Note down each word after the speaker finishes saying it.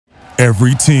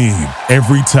Every team,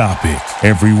 every topic,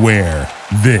 everywhere.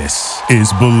 This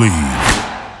is Believe.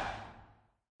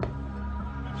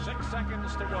 6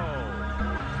 seconds to go.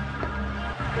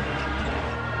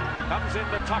 Comes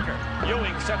into Tucker.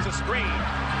 Ewing sets a screen.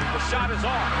 The shot is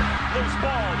off. Loose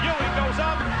ball. Ewing goes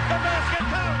up. The basket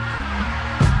counts.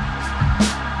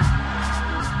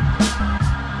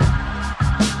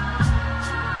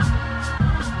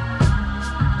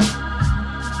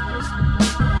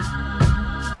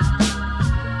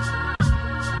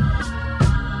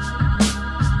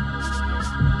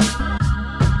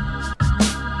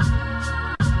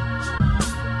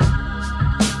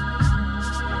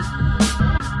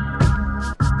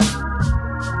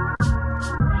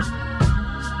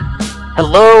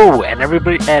 Hello, and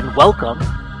everybody, and welcome,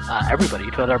 everybody,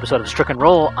 to another episode of Strick and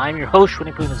Roll. I'm your host,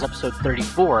 Winnie Poon. This is episode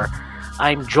 34.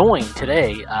 I'm joined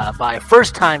today by a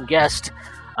first-time guest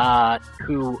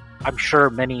who I'm sure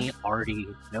many already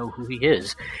know who he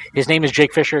is. His name is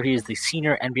Jake Fischer. He is the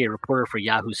senior NBA reporter for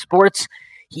Yahoo Sports.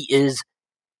 He is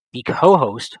the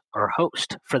co-host or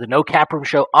host for the No Cap Room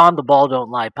show on the Ball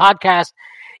Don't Lie podcast,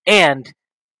 and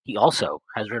he also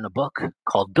has written a book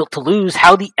called Built to Lose,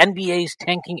 How the NBA's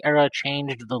Tanking Era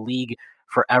Changed the League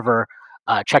Forever.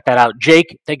 Check that out.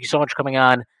 Jake, thank you so much for coming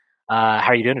on. How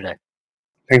are you doing today?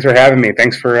 Thanks for having me.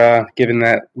 Thanks for giving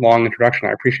that long introduction.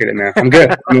 I appreciate it, man. I'm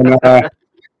good. I'm at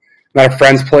a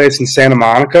friend's place in Santa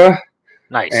Monica.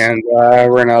 Nice. And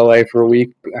we're in LA for a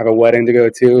week. I have a wedding to go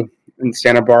to in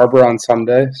Santa Barbara on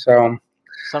Sunday. So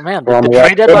man, the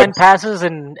trade deadline passes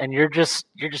and you're just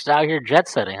out here jet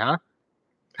setting, huh?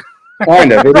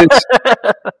 Kind of.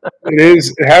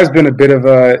 It has been a bit of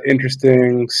a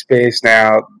interesting space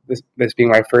now, this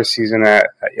being my first season at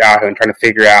Yahoo, and trying to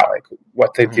figure out like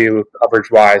what to do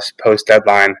coverage-wise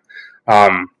post-deadline.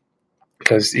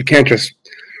 Because you can't just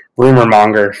rumor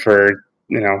monger for,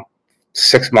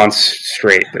 6 months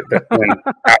straight.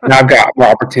 And I've got more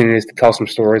opportunities to tell some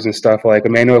stories and stuff like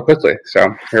Emmanuel quickly.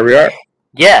 So here we are.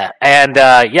 Yeah, and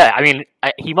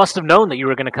he must have known that you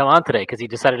were going to come on today because he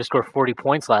decided to score 40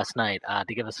 points last night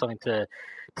to give us something to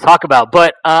talk about.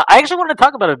 But I actually wanted to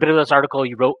talk about a bit of this article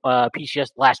you wrote, piece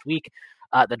last week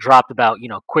that dropped about,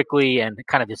 quickly and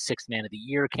kind of his Sixth Man of the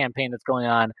Year campaign that's going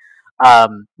on.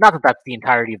 Not that that's the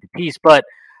entirety of the piece, but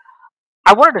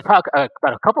I wanted to talk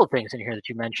about a couple of things in here that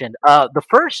you mentioned. The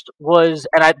first was,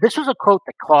 and this was a quote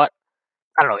that caught,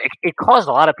 I don't know, it caused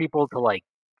a lot of people to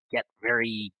get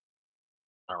very,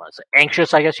 I don't know,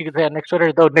 anxious, I guess you could say, on Nick's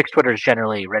Twitter, though Nick's Twitter is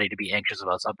generally ready to be anxious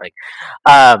about something.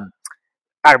 I'm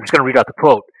just going to read out the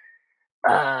quote.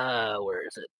 Where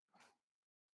is it?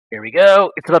 Here we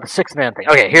go. It's about the Sixth Man thing.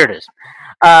 Okay, here it is.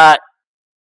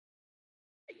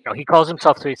 He calls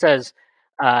himself, so he says,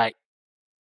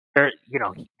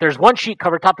 there's one sheet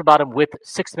covered top to bottom with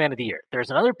Sixth Man of the Year. There's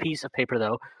another piece of paper,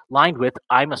 though, lined with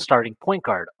I'm a starting point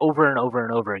guard over and over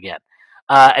and over again.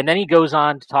 And then he goes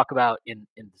on to talk about,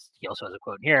 he also has a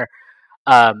quote here,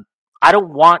 I don't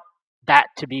want that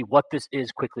to be what this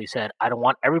is, quickly said. I don't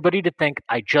want everybody to think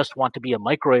I just want to be a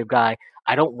microwave guy.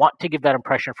 I don't want to give that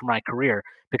impression for my career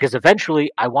because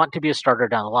eventually I want to be a starter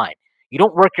down the line. You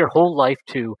don't work your whole life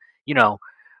to,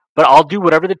 but I'll do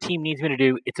whatever the team needs me to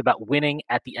do. It's about winning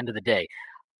at the end of the day.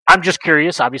 I'm just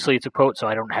curious. Obviously, it's a quote, so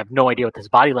I don't have no idea what his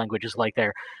body language is like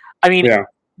there. I mean, yeah.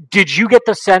 Did you get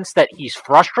the sense that he's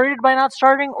frustrated by not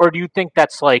starting, or do you think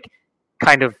that's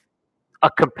kind of a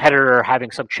competitor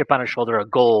having some chip on his shoulder, a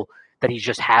goal that he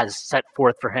just has set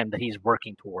forth for him that he's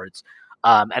working towards,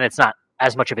 and it's not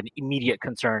as much of an immediate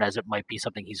concern as it might be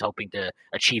something he's hoping to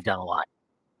achieve down the line?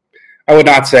 I would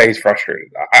not say he's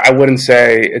frustrated. I wouldn't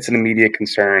say it's an immediate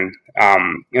concern.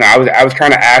 I was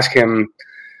trying to ask him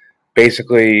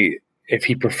basically if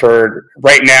he preferred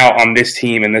right now on this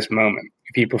team in this moment,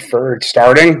 if he preferred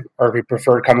starting or if he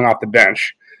preferred coming off the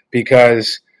bench,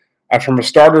 because from a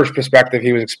starter's perspective,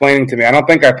 he was explaining to me, I don't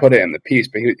think I put it in the piece,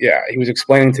 but he was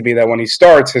explaining to me that when he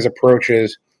starts, his approach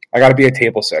is, I got to be a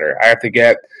table setter. I have to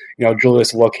get,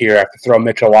 Julius look here. I have to throw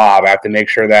Mitch a lob. I have to make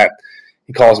sure that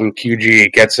he calls him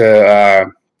QG, gets a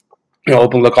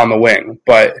open look on the wing.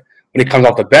 But when he comes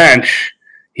off the bench,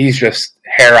 he's just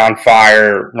hair on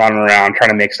fire, running around, trying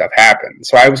to make stuff happen.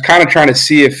 So I was kind of trying to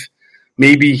see if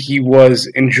maybe he was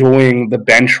enjoying the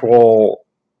bench role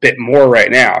a bit more right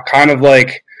now. Kind of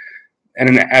like,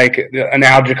 the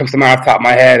analogy that comes to mind off the top of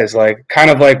my head is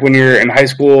kind of like when you're in high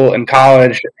school and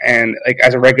college and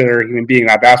as a regular human being,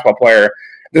 not a basketball player,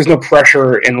 there's no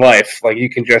pressure in life. You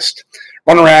can just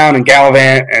run around and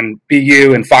gallivant and be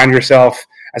you and find yourself,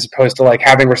 as opposed to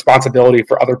having responsibility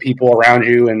for other people around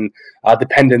you and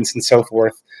dependence and so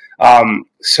forth.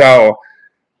 So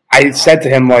I said to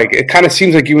him, like, it kind of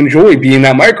seems like you enjoy being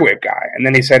that microwave guy. And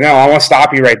then he said, no, I want to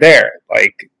stop you right there.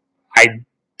 Like, I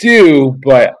do,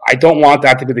 but I don't want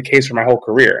that to be the case for my whole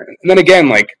career. And then again,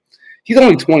 like, he's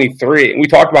only 23, and we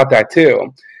talked about that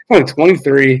too. He's only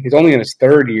 23. He's only in his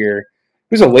third year.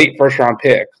 He was a late first-round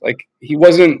pick. Like, he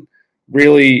wasn't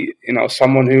really,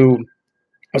 someone who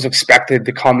was expected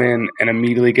to come in and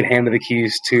immediately get handed the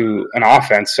keys to an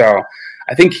offense. So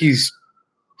I think he's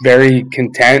very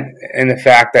content in the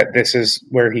fact that this is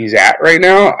where he's at right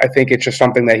now. I think it's just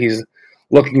something that he's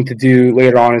looking to do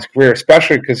later on in his career,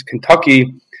 especially because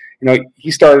Kentucky,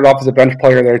 he started off as a bench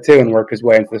player there too and worked his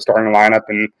way into the starting lineup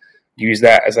and used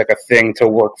that as like a thing to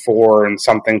work for and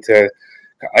something to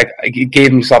he gave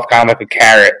himself kind of like a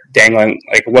carrot dangling.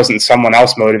 Like, it wasn't someone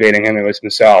else motivating him, it was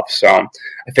himself. So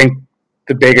I think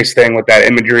the biggest thing with that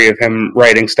imagery of him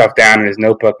writing stuff down in his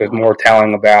notebook is more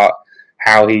telling about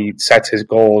how he sets his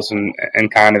goals and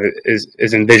kind of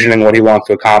is envisioning what he wants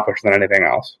to accomplish than anything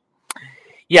else.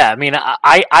 Yeah, I mean,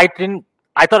 I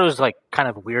thought it was like kind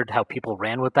of weird how people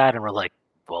ran with that and were like,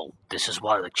 well, this is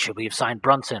why, like, should we have signed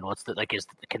Brunson?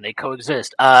 Can they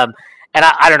coexist? And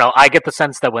I don't know. I get the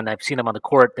sense that when I've seen them on the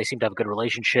court, they seem to have a good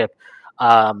relationship.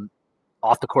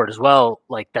 Off the court as well,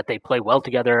 like that they play well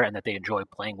together and that they enjoy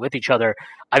playing with each other.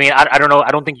 I mean, I don't know.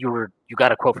 I don't think you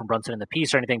got a quote from Brunson in the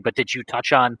piece or anything, but did you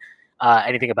touch on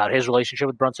anything about his relationship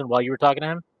with Brunson while you were talking to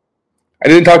him? I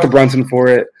didn't talk to Brunson for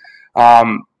it.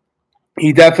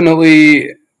 He definitely,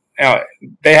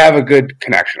 they have a good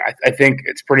connection. I think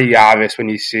it's pretty obvious when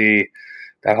you see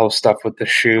that whole stuff with the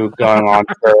shoe going on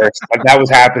first. Like, that was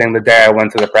happening the day I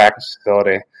went to the practice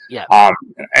facility. Yeah.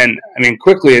 And I mean,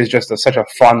 Quickly is just such a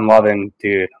fun-loving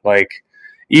dude. Like,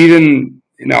 even,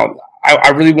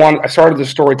 I started the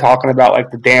story talking about,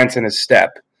 like, the dance in his step,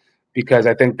 because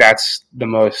I think that's the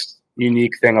most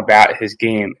unique thing about his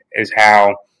game is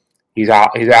how he's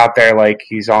out there like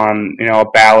he's on, a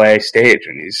ballet stage,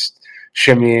 and he's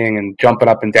shimmying and jumping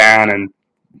up and down and,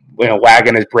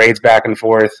 wagging his braids back and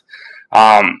forth.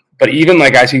 But even,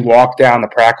 like, as he walked down the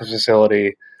practice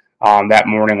facility that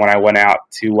morning when I went out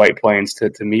to White Plains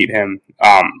to meet him,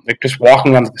 like, just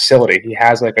walking on the facility, he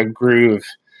has, like, a groove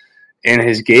in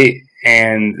his gait,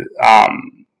 and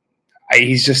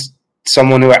he's just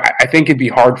someone who I think it'd be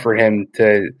hard for him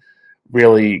to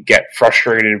really get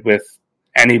frustrated with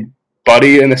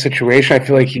anybody in the situation. I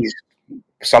feel like he's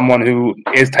someone who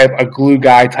is a glue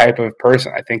guy type of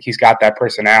person. I think he's got that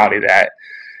personality that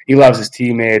he loves his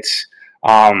teammates.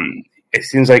 It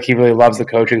seems like he really loves the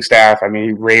coaching staff. I mean,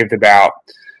 he raved about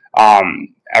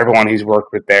everyone he's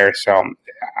worked with there. So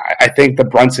I think the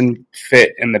Brunson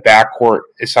fit in the backcourt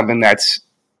is something that's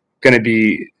going to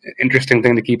be an interesting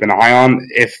thing to keep an eye on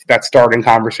if that starting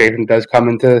conversation does come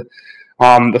into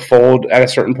the fold at a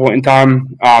certain point in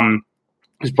time.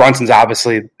 Because Brunson's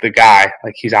obviously the guy.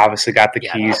 Like, he's obviously got the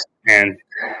keys, and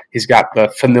he's got the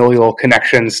familial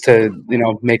connections to,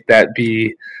 make that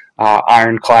be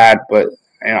ironclad. But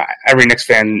every Knicks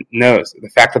fan knows the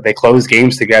fact that they close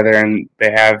games together and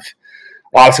they have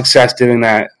a lot of success doing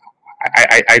that.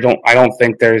 I don't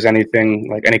think there's anything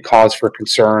like any cause for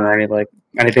concern or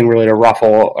anything really to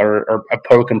ruffle or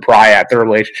poke and pry at the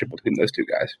relationship between those two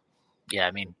guys. Yeah,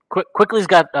 I mean, Quickly's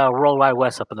got World Wide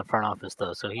West up in the front office,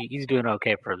 though, so he's doing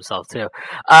okay for himself, too.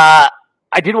 I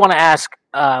did want to ask,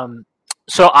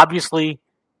 so obviously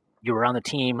you were on the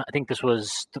team. I think this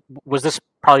was this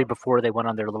probably before they went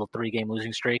on their little 3-game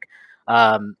losing streak?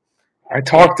 I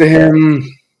talked to him.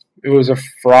 It was a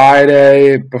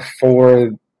Friday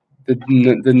before the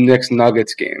Knicks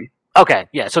Nuggets game. Okay,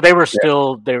 yeah, so they were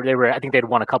still they were. I think they'd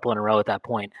won a couple in a row at that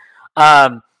point.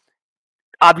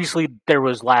 Obviously, there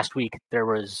was last week. There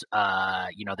was,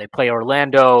 they play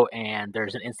Orlando, and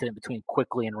there's an incident between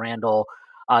Quickly and Randall.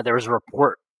 There was a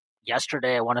report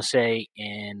yesterday, I want to say,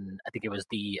 I think it was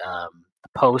the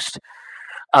Post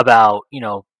about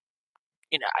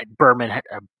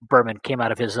Berman came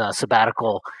out of his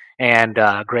sabbatical and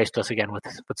graced us again with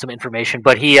some information.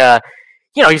 But he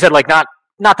he said, like, not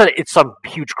that it's some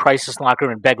huge crisis in the locker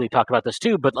room, and Begley talked about this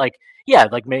too, but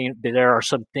maybe there are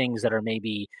some things that are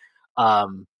maybe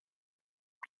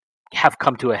have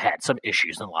come to a head, some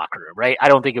issues in the locker room, right? I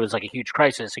don't think it was like a huge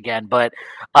crisis again, but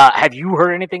have you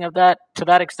heard anything of that to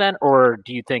that extent, or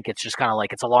do you think it's just kind of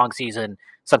like it's a long season,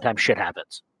 sometimes shit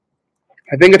happens?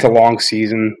 I think it's a long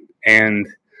season, and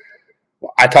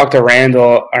I talked to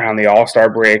Randall around the All-Star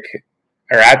break,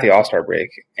 or at the All-Star break,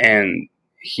 and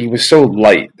he was so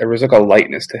light. There was like a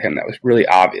lightness to him that was really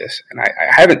obvious, and I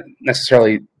haven't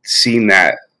necessarily seen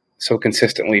that so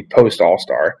consistently post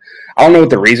All-Star. I don't know what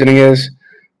the reasoning is,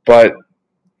 but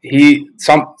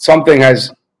something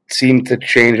has seemed to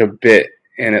change a bit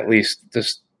in at least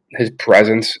this his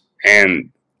presence and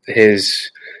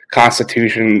his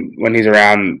constitution when he's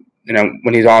around,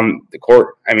 when he's on the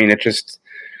court. I mean,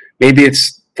 maybe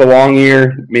it's the long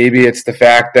year. Maybe it's the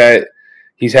fact that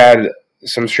he's had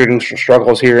some shooting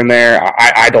struggles here and there.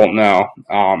 I don't know.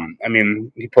 I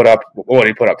mean, he put up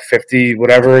 50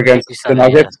 whatever against the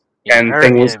Nuggets, and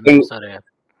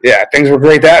things were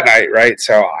great that night, right?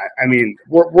 So I mean,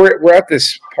 we're at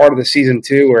this part of the season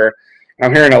too where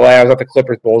I'm here in LA. I was at the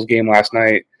Clippers Bulls game last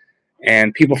night,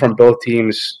 and people from both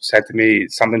teams said to me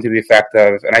something to the effect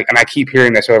of, and I keep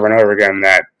hearing this over and over again,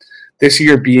 that this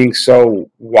year being so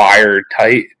wired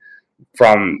tight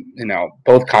from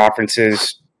both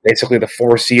conferences, basically the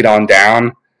 4 seed on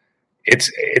down,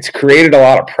 it's created a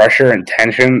lot of pressure and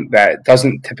tension that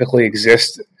doesn't typically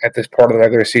exist at this part of the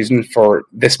regular season for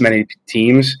this many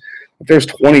teams. But there's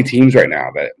 20 teams right now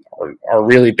that are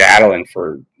really battling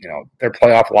for their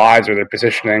playoff lives or their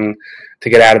positioning to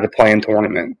get out of the play-in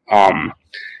tournament.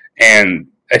 And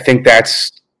I think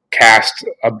that's cast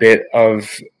a bit of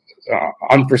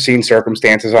unforeseen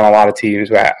circumstances on a lot of teams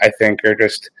that I think are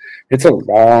just, it's a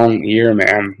long year,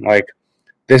 man. Like,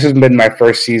 this has been my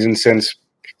first season since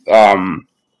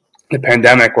the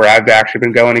pandemic where I've actually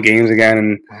been going to games again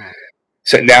and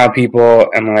sitting down with people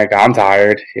and like, I'm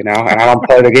tired, and I don't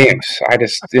play the games. I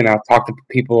just, talk to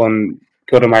people and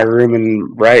go to my room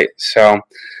and write. So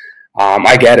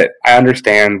I get it. I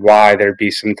understand why there'd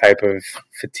be some type of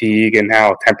fatigue and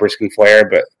how tempers can flare,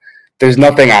 but there's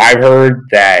nothing I've heard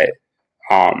that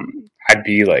I'd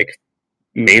be like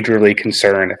majorly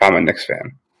concerned if I'm a Knicks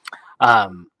fan.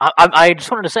 I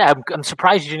just wanted to say I'm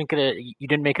surprised you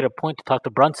didn't make it a point to talk to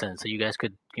Brunson so you guys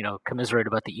could commiserate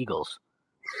about the Eagles.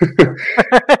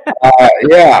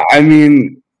 Yeah, I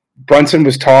mean, Brunson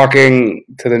was talking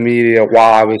to the media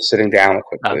while I was sitting down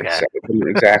quickly, so it didn't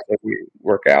exactly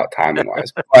work out timing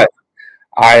wise. But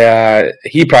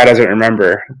he probably doesn't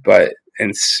remember. But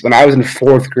when I was in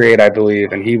 4th grade, I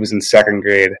believe, and he was in 2nd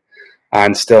grade,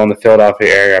 and still in the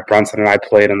Philadelphia area, Brunson and I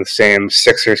played on the same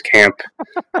Sixers camp,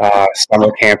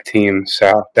 summer camp team.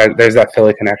 So there's that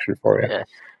Philly connection for you.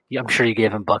 Yeah, I'm sure you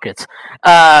gave him buckets.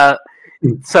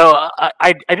 So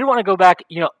I did want to go back.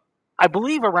 I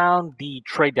believe around the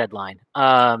trade deadline,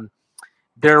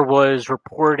 there was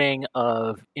reporting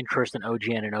of interest in OG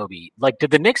Anunoby. Like,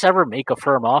 did the Knicks ever make a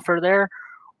firm offer there,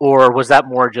 or was that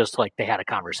more just like they had a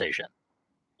conversation?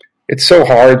 It's so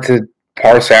hard to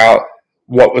parse out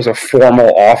what was a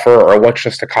formal offer or what's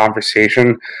just a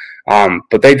conversation.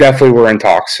 But they definitely were in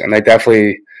talks, and they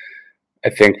definitely,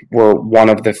 I think, were one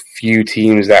of the few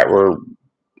teams that were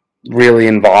really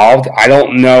involved. I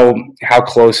don't know how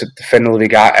close it definitively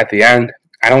got at the end.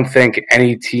 I don't think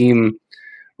any team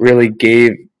really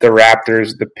gave the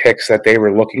Raptors the picks that they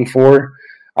were looking for,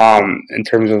 in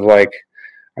terms of like,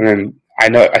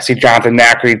 I see Jonathan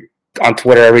Macri on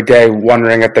Twitter every day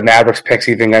wondering if the Mavericks picks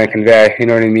even going to convey. You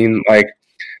know what I mean? Like,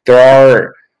 there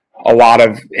are a lot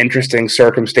of interesting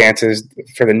circumstances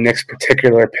for the Knicks'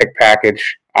 particular pick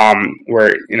package,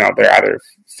 where they're either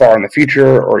far in the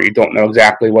future or you don't know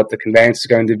exactly what the conveyance is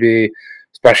going to be,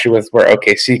 especially with where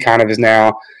OKC kind of is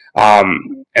now.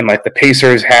 And like the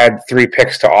Pacers had 3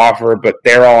 picks to offer, but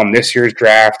they're all in this year's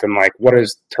draft. And like, what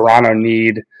does Toronto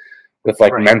need with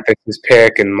like Memphis's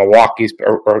pick and Milwaukee's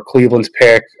or Cleveland's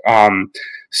pick?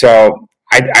 So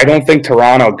I don't think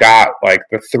Toronto got like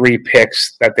the 3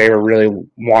 picks that they were really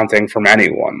wanting from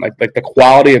anyone. Like the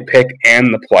quality of pick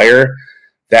and the player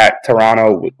that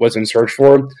Toronto was in search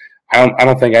for, I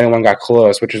don't think anyone got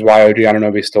close, which is why OG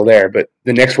Anunoby is still there. But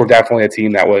the Knicks were definitely a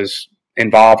team that was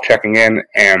involved, checking in,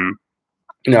 and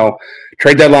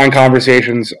trade deadline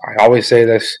conversations. I always say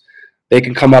this: they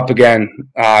can come up again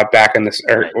back in this,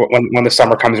 or when the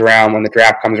summer comes around, when the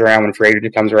draft comes around, when free agency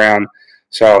comes around.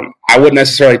 So I wouldn't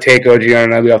necessarily take OG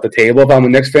Anunoby off the table if I'm a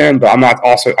Knicks fan, but I'm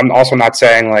also not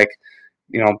saying like,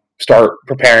 start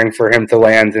preparing for him to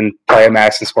land and play at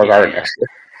Madison Square Garden next year.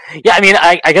 Yeah, I mean,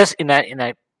 I guess in that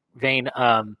vein,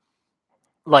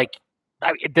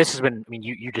 this has been. I mean,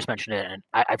 you just mentioned it, and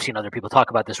I've seen other people talk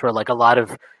about this, where like a lot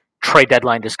of trade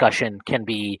deadline discussion can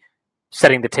be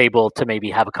setting the table to maybe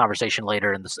have a conversation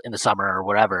later in the summer or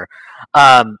whatever.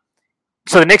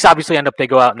 So the Knicks obviously they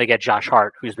go out and they get Josh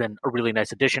Hart, who's been a really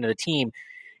nice addition to the team.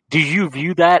 Do you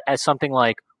view that as something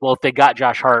like, well, if they got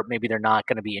Josh Hart, maybe they're not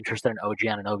going to be interested in OG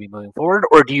Anunoby moving forward?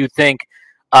 Or do you think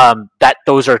that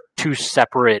those are 2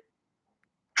 separate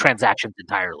transactions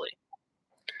entirely?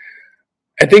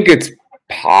 I think it's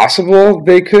possible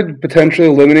they could potentially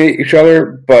eliminate each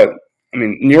other, but I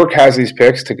mean, New York has these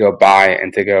picks to go buy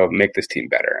and to go make this team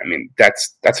better. I mean,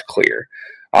 that's clear.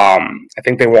 I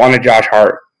think they wanted Josh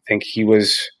Hart. I think he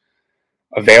was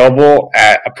available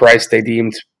at a price they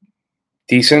deemed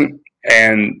decent,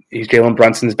 and he's Jalen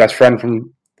Brunson's best friend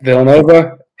from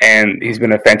Villanova, and he's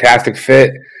been a fantastic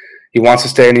fit. He wants to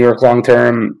stay in New York long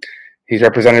term. He's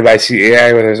represented by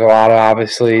CAA, where there's a lot of,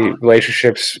 obviously,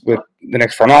 relationships with the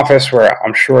Knicks front office, where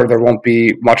I'm sure there won't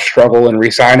be much struggle in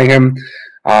re-signing him.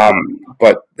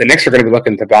 But the Knicks are going to be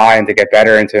looking to buy and to get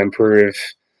better and to improve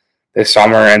this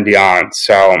summer and beyond.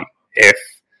 So if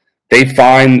they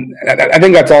find – I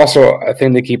think that's also a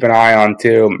thing to keep an eye on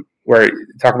too, where you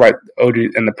talk about OG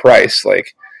and the price. Like,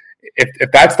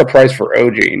 if that's the price for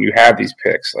OG and you have these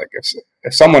picks, like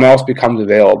if someone else becomes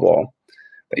available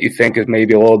that you think is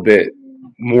maybe a little bit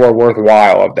more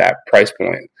worthwhile of that price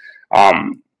point,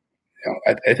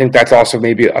 I think that's also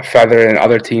maybe a feather in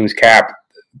other teams' cap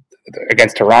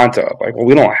against Toronto. Like, well,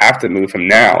 we don't have to move him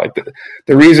now. Like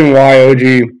the reason why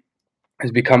OG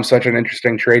has become such an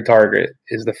interesting trade target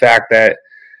is the fact that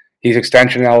he's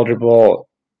extension eligible,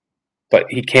 but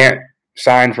he can't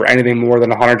sign for anything more than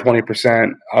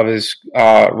 120% of his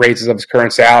raises of his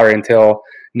current salary until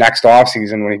next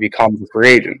offseason when he becomes a free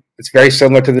agent. It's very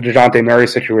similar to the DeJounte Murray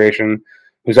situation,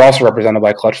 who's also represented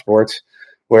by Clutch Sports,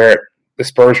 where the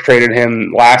Spurs traded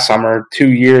him last summer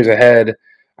 2 years ahead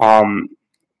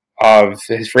of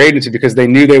his free agency because they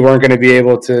knew they weren't going to be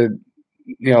able to,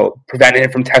 prevent him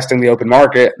from testing the open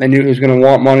market. They knew he was going to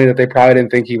want money that they probably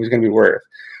didn't think he was going to be worth.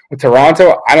 With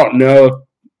Toronto, I don't know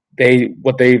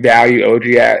what they value OG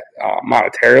at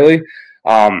monetarily,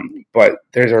 but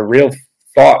there's a real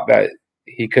thought that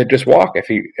he could just walk if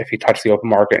he touched the open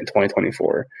market in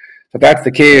 2024. So if that's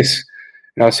the case,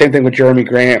 same thing with Jeremy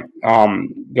Grant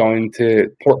going to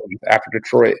Portland after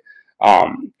Detroit.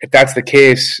 If that's the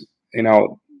case,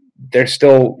 there's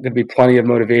still going to be plenty of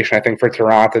motivation, I think, for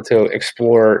Toronto to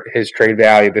explore his trade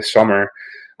value this summer.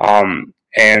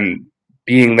 And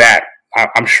being that,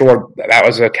 I'm sure that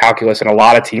was a calculus in a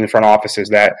lot of team front offices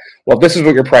that, well, this is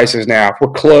what your price is now. If we're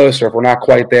close or if we're not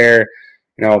quite there,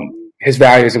 his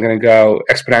value isn't going to go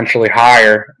exponentially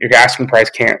higher. Your asking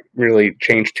price can't really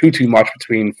change too much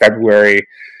between February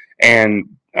and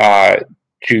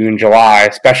June, July,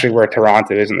 especially where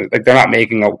Toronto isn't. Like, they're not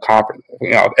making a conference.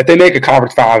 If they make a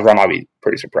conference finals run, I'll be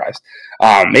pretty surprised.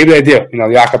 Maybe they do. The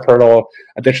Jakob Poeltl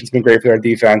addition's been great for their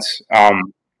defense.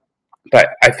 But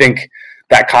I think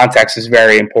that context is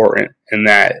very important in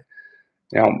that,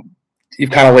 you've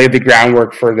kind of laid the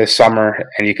groundwork for this summer,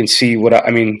 and you can see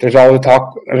there's all the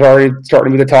talk. There's already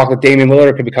starting to be the talk that Damian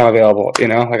Lillard could become available. I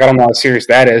don't know how serious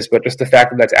that is, but just the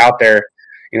fact that that's out there,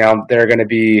 there are going to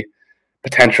be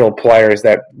potential players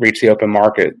that reach the open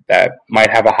market that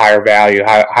might have a higher value,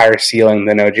 higher ceiling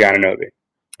than OG Anunoby.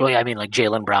 Well, yeah, like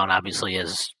Jaylen Brown obviously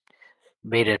has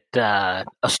made it a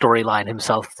storyline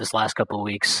himself this last couple of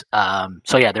weeks.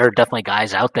 So yeah, there are definitely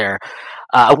guys out there.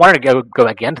 I wanted to go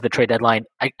back again to the trade deadline.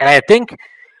 I think,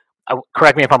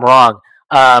 correct me if I'm wrong,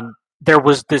 there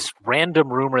was this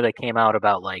random rumor that came out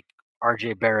about like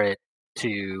RJ Barrett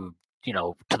to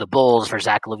the Bulls for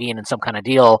Zach LaVine and some kind of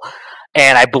deal.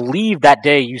 And I believe that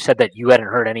day you said that you hadn't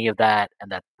heard any of that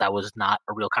and that was not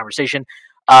a real conversation.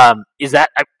 Is that,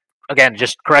 again,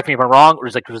 just correct me if I'm wrong, or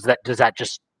does that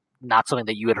just not something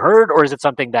that you had heard, or is it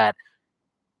something that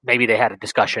maybe they had a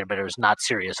discussion but it was not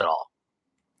serious at all?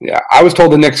 Yeah, I was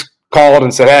told the Knicks called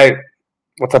and said, "Hey,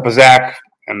 what's up with Zach?"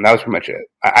 And that was pretty much it.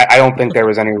 I don't think there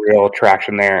was any real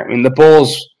traction there. The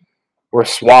Bulls were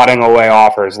swatting away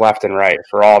offers left and right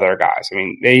for all their guys.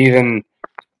 They even,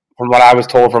 from what I was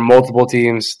told from multiple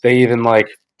teams, they even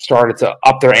started to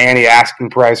up their ante asking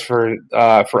price for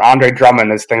Andre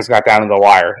Drummond as things got down to the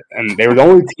wire. And they were the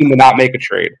only team to not make a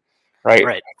trade,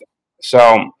 right?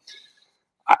 So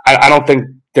I don't think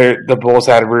the Bulls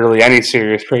had really any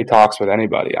serious trade talks with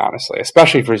anybody, honestly,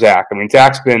 especially for Zach.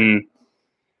 Zach's been,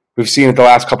 we've seen it the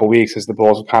last couple of weeks as the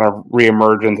Bulls kind of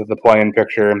reemerge into the play-in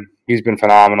picture. He's been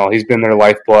phenomenal. He's been their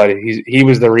lifeblood. He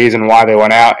was the reason why they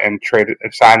went out and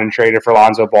signed and traded for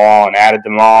Lonzo Ball and added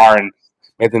DeMar and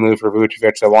made the move for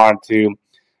Vucevic. They wanted to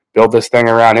build this thing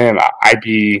around him. I'd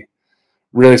be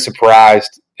really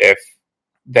surprised if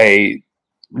they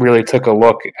really took a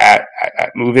look at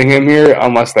moving him here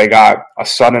unless they got a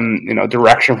sudden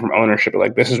direction from ownership.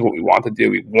 Like, this is what we want to do.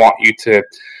 We want you to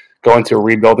go into a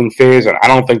rebuilding phase, and I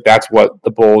don't think that's what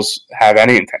the Bulls have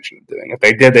any intention of doing. If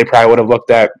they did, they probably would have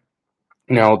looked at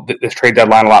this trade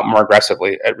deadline a lot more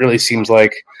aggressively. It really seems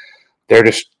like they're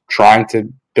just trying to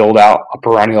build out a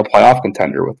perennial playoff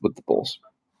contender with the Bulls.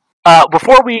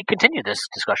 Before we continue this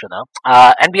discussion, though,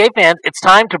 NBA fans, it's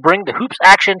time to bring the hoops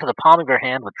action to the palm of your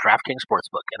hand with DraftKings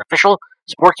Sportsbook, an official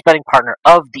sports betting partner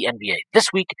of the NBA. This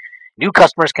week, new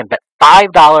customers can bet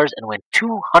 $5 and win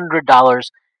 $200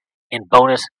 in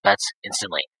bonus bets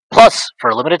instantly. Plus, for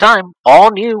a limited time,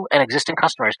 all new and existing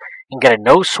customers can get a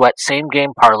no-sweat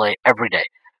same-game parlay every day.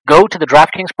 Go to the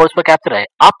DraftKings Sportsbook app today,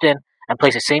 opt in, and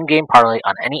place a same-game parlay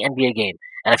on any NBA game.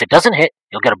 And if it doesn't hit,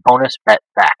 you'll get a bonus bet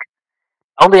back.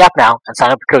 Own the app now and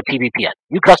sign up with code TBPN.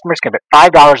 New customers can bet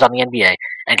 $5 on the NBA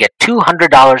and get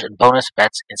 $200 in bonus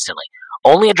bets instantly.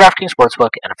 Only at DraftKings Sportsbook,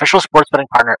 an official sports betting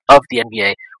partner of the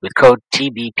NBA, with code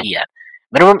TBPN.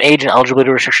 Minimum age and eligibility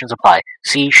restrictions apply.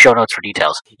 See show notes for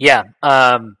details. Yeah,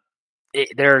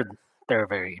 they're a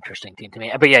very interesting team to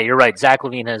me. But yeah, you're right. Zach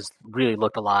LaVine has really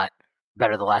looked a lot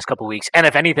better the last couple of weeks. And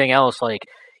if anything else, like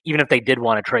even if they did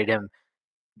want to trade him,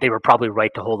 they were probably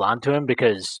right to hold on to him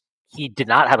because he did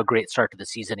not have a great start to the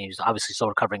season. He was obviously still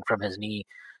recovering from his knee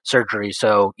surgery.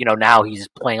 So, now he's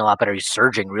playing a lot better. He's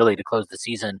surging really to close the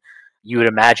season. You would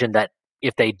imagine that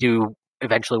if they do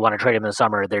eventually want to trade him in the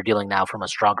summer, they're dealing now from a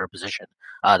stronger position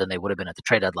than they would have been at the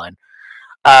trade deadline.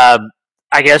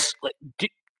 I guess,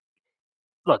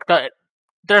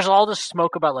 there's all this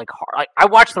smoke about I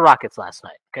watched the Rockets last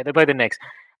night. Okay, they played the Knicks.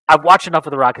 I've watched enough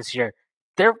of the Rockets here.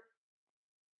 They're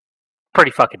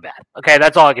pretty fucking bad. Okay,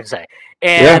 that's all I can say.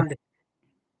 And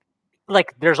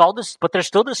there's all this, but there's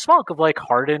still this smoke of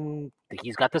Harden.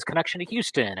 He's got this connection to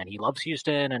Houston, and he loves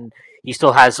Houston, and he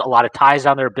still has a lot of ties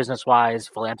down there, business wise,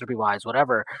 philanthropy wise,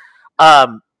 whatever.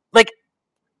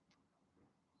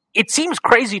 It seems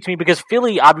crazy to me because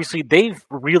Philly, obviously, they've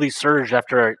really surged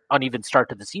after an uneven start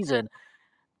to the season.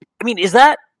 I mean, is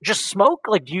that just smoke?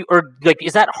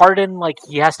 Is that Harden?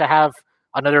 He has to have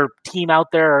another team out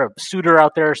there, or a suitor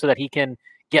out there, so that he can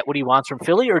get what he wants from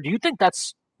Philly, or do you think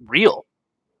that's real?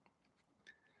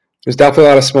 There's definitely a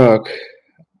lot of smoke.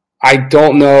 I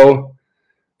don't know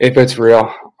if it's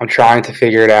real. I'm trying to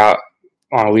figure it out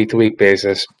on a week-to-week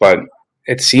basis, but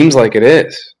it seems like it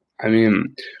is. I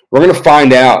mean, we're going to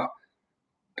find out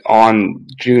on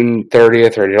June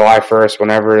 30th or July 1st,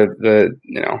 whenever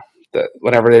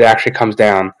whenever it actually comes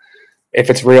down, if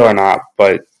it's real or not.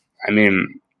 But I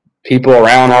mean, people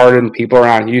around Harden, people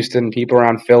around Houston, people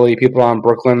around Philly, people around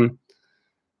Brooklyn,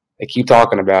 they keep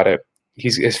talking about it.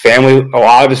 His family, a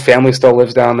lot of his family still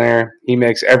lives down there. He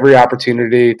makes every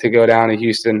opportunity to go down to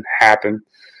Houston happen.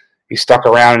 He stuck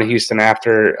around in Houston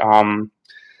after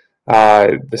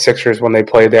the Sixers when they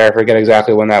played there. I forget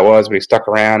exactly when that was, but he stuck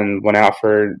around and went out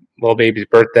for little baby's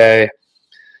birthday.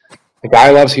 The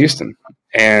guy loves Houston,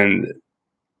 and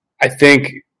I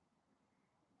think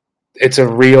it's a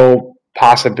real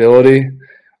possibility.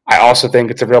 I also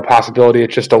think it's a real possibility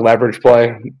it's just a leverage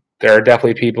play. There are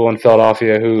definitely people in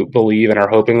Philadelphia who believe and are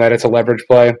hoping that it's a leverage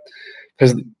play,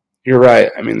 because you're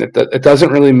right. I mean, it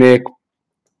doesn't really make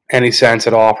any sense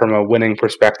at all from a winning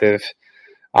perspective.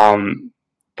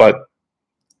 But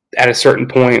at a certain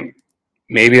point,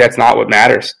 maybe that's not what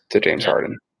matters to James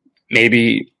Harden.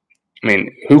 Maybe,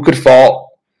 who could fault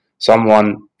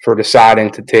someone for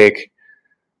deciding to take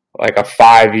a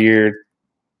 5-year,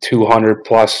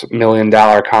 $200+ million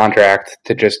contract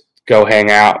to just go hang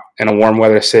out in a warm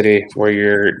weather city where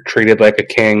you're treated like a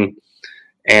king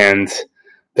and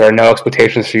there are no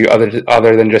expectations for you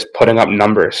other than just putting up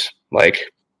numbers. I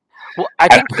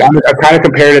kind of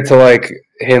compared it to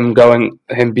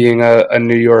him being a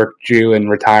New York Jew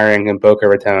and retiring in Boca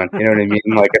Raton. You know what I mean?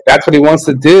 If that's what he wants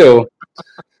to do,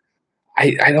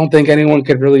 I don't think anyone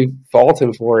could really fault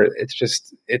him for it. It's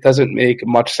just, it doesn't make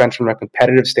much sense from a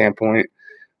competitive standpoint.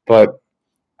 But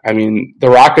I mean, the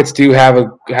Rockets do have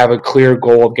a clear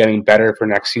goal of getting better for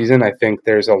next season. I think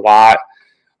there's a lot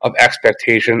of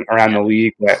expectation around the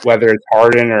league that whether it's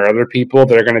Harden or other people,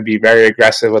 they're going to be very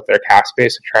aggressive with their cap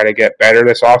space to try to get better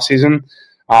this offseason.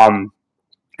 And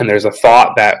there's a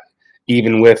thought that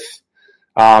even with,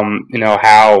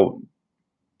 how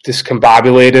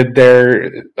discombobulated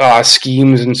their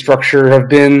schemes and structure have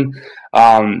been,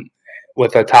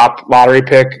 with a top lottery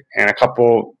pick and a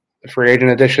couple free agent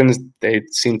additions, they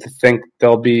seem to think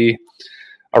there'll be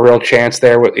a real chance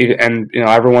there. And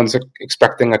everyone's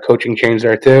expecting a coaching change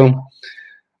there too.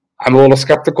 I'm a little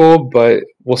skeptical, but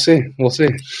we'll see.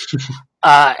 And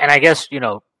I guess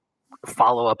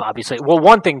follow up, obviously. Well,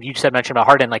 one thing you mentioned about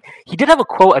Harden, he did have a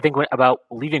quote, I think, about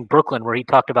leaving Brooklyn, where he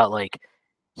talked about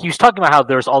he was talking about how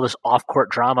there's all this off court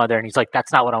drama there, and he's like,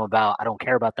 "That's not what I'm about. I don't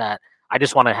care about that. I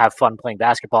just want to have fun playing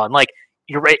basketball." And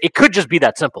you're right, it could just be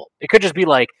that simple. It could just be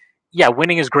yeah,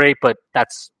 winning is great, but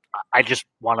I just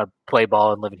want to play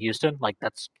ball and live in Houston.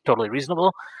 That's totally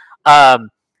reasonable.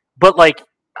 But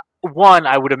one,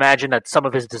 I would imagine that some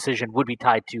of his decision would be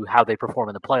tied to how they perform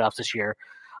in the playoffs this year.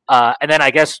 And then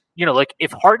I guess,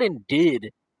 if Harden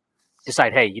did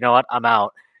decide, hey, you know what, I'm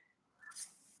out.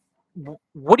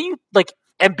 What do you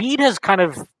Embiid has kind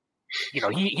of,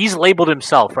 he's labeled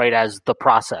himself, right, as the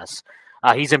process.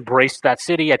 He's embraced that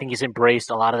city. I think he's embraced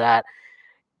a lot of that.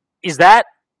 Is that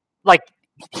like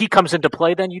he comes into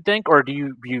play then, you think, or do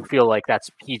you feel like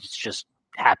he's just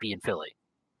happy in Philly?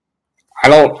 I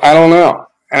don't know,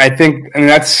 and I think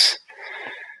it's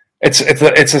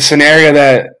a scenario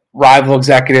that rival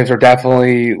executives are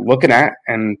definitely looking at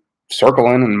and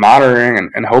circling and monitoring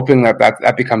and hoping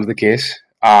that becomes the case.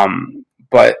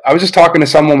 But I was just talking to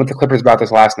someone with the Clippers about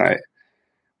this last night.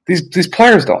 These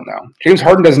players don't know. James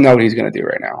Harden doesn't know what he's going to do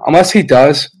right now. Unless he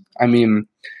does, I mean,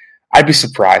 I'd be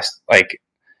surprised. Like,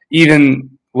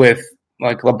 even with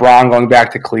like LeBron going back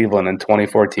to Cleveland in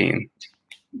 2014,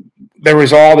 there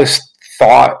was all this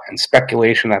thought and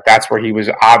speculation that that's where he was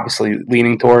obviously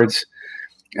leaning towards.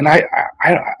 And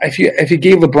if you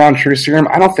gave LeBron true serum,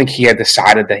 I don't think he had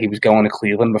decided that he was going to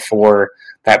Cleveland before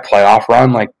that playoff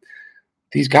run. Like,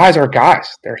 these guys are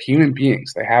guys. They're human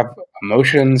beings. They have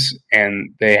emotions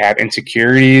and they have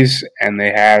insecurities and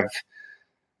they have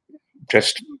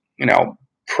just,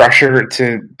 pressure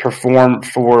to perform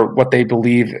for what they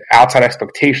believe outside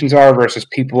expectations are versus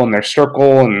people in their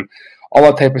circle and all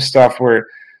that type of stuff where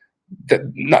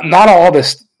not all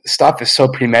this stuff is so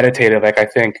premeditated like I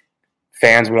think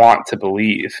fans want to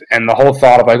believe. And the whole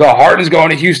thought of like, oh, Harden's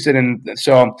going to Houston and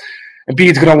so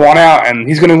Embiid's going to want out and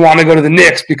he's going to want to go to the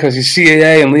Knicks because he's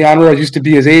CAA and Leon Rose used to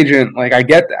be his agent. Like, I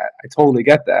get that. I totally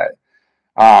get that.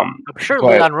 I'm sure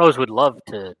Leon Rose would love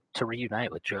to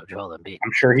reunite with Joel Embiid.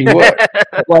 I'm sure he would.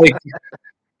 Like,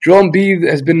 Joel Embiid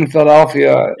has been in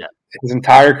Philadelphia his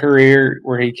entire career,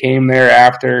 where he came there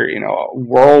after, a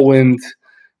whirlwind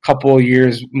couple of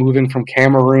years moving from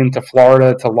Cameroon to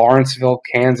Florida to Lawrence,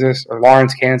 Kansas,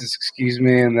 excuse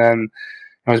me. And then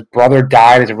his brother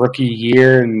died his rookie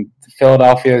year, and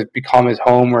Philadelphia has become his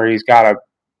home where he's got a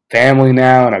family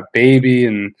now and a baby.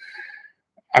 And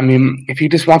I mean, if he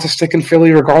just wants to stick in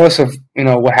Philly, regardless of,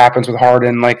 what happens with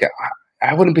Harden, like,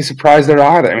 I wouldn't be surprised there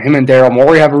either. I mean, him and Daryl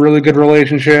Morey have a really good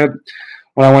relationship.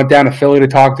 When I went down to Philly to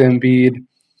talk to Embiid, I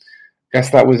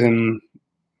guess that was in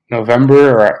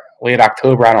November or late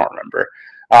October, I don't remember.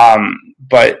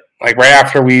 But like right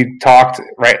after we talked,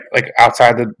 right, like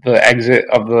outside the exit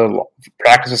of the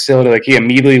practice facility, like he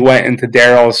immediately went into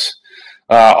Daryl's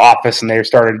office and they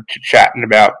started chatting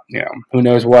about, who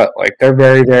knows what. Like, they're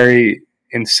very, very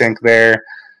in sync there.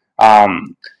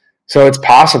 So it's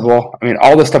possible. I mean,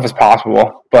 all this stuff is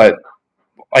possible, but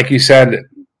like you said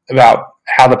about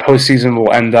how the postseason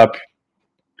will end up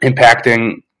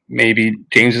impacting maybe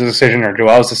James's decision or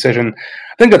Joel's decision,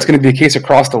 I think that's going to be the case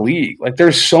across the league. Like,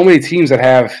 there's so many teams that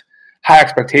have high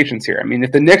expectations here. I mean,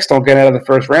 if the Knicks don't get out of the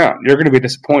first round, you're going to be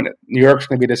disappointed. New York's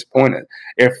going to be disappointed.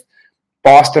 If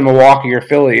Boston, Milwaukee, or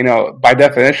Philly, by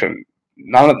definition,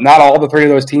 not all the three of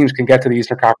those teams can get to the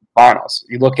Eastern Conference Finals.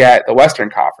 You look at the Western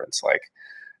Conference, like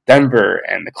Denver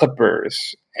and the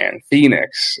Clippers and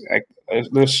Phoenix. Like,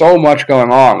 there's so much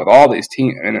going on with all these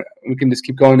teams, and we can just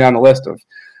keep going down the list of.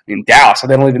 I mean, Dallas,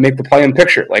 they don't even make the play-in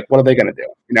picture. Like, what are they going to do?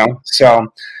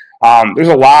 So there's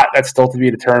a lot that's still to be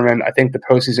determined. I think the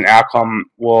postseason outcome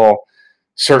will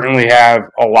certainly have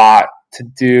a lot to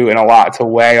do and a lot to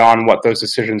weigh on what those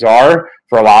decisions are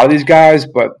for a lot of these guys.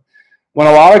 But when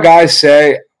a lot of guys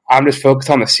say, I'm just focused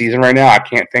on the season right now, I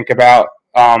can't think about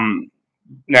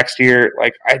next year,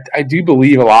 like, I do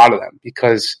believe a lot of them,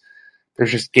 because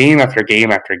there's just game after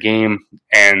game after game.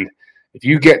 And if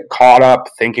you get caught up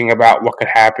thinking about what could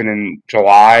happen in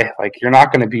July, like, you're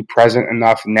not going to be present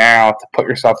enough now to put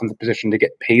yourself in the position to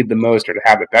get paid the most or to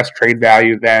have the best trade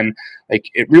value. Then, like,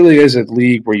 it really is a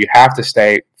league where you have to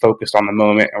stay focused on the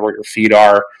moment and where your feet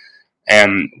are.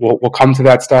 And we'll come to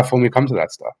that stuff when we come to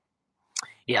that stuff.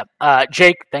 Yeah.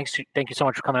 Jake, thank you so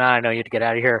much for coming on. I know you had to get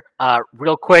out of here.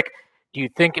 Real quick, do you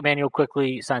think Emmanuel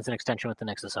quickly signs an extension with the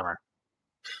Knicks this summer?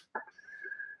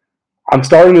 I'm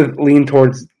starting to lean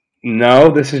towards no.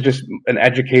 This is just an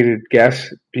educated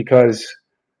guess, because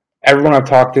everyone I've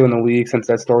talked to in the league since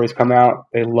that story's come out,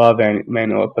 they love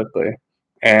Emmanuel quickly.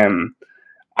 And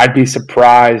I'd be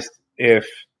surprised if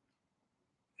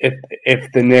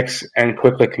the Knicks and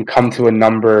Quickly can come to a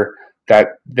number that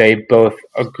they both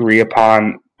agree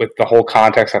upon with the whole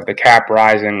context of the cap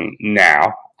rising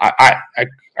now.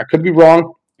 I could be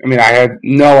wrong. I mean, I had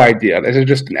no idea. This is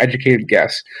just an educated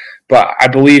guess. But I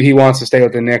believe he wants to stay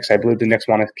with the Knicks. I believe the Knicks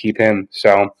want to keep him.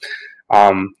 So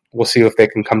we'll see if they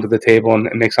can come to the table and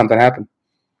make something happen.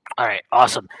 All right,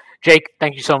 awesome. Jake,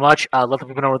 thank you so much. Let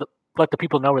the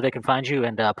people know where they can find you,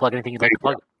 and plug anything you'd like to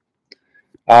plug.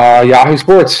 Yahoo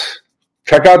Sports.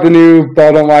 Check out the new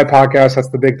Ball Don't Lie podcast. That's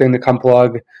the big thing to come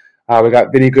plug. We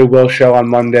got Vinny Goodwill show on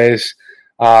Mondays.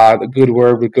 The Good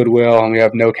Word with Goodwill, and we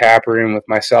have No Cap Room with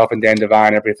myself and Dan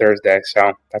Devine every Thursday.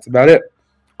 So that's about it.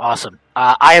 Awesome.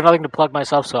 I have nothing to plug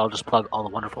myself, so I'll just plug all the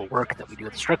wonderful work that we do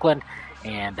at Strickland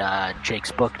and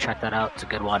Jake's book. Check that out. It's a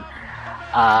good one.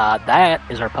 That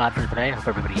is our pod for today. I hope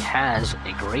everybody has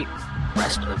a great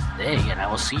rest of the day, and I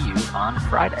will see you on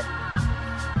Friday.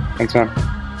 Thanks, man.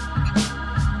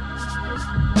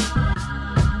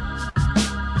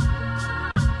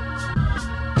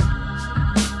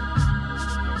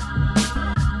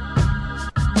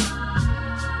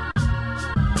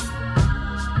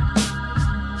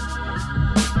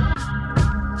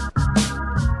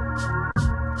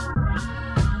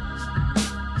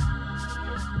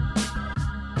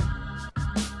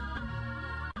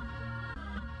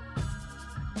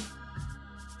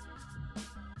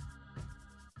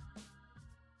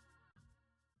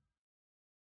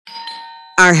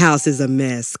 Our house is a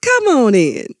mess. Come on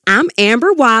in. I'm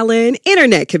Amber Wallen,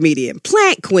 internet comedian,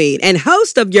 plant queen, and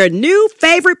host of your new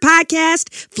favorite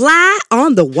podcast, Fly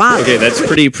on the Wallen. Okay, that's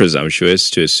pretty presumptuous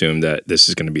to assume that this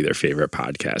is going to be their favorite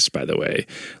podcast, by the way.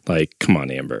 Like, come on,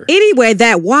 Amber. Anyway,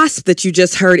 that wasp that you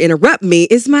just heard interrupt me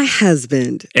is my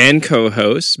husband. And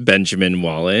co-host, Benjamin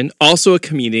Wallen, also a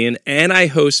comedian, and I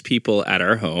host people at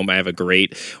our home. I have a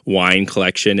great wine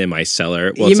collection in my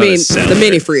cellar. Well, you mean the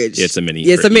mini fridge? It's a mini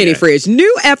fridge. It's a mini fridge.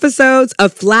 New episodes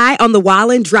of Fly on the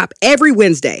Wallen drop every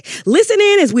Wednesday. Listen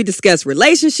in as we discuss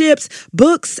relationships,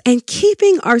 books, and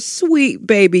keeping our sweet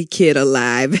baby kid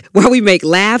alive while we make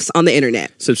laughs on the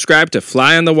internet. Subscribe to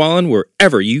Fly on the Wallen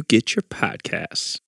wherever you get your podcasts.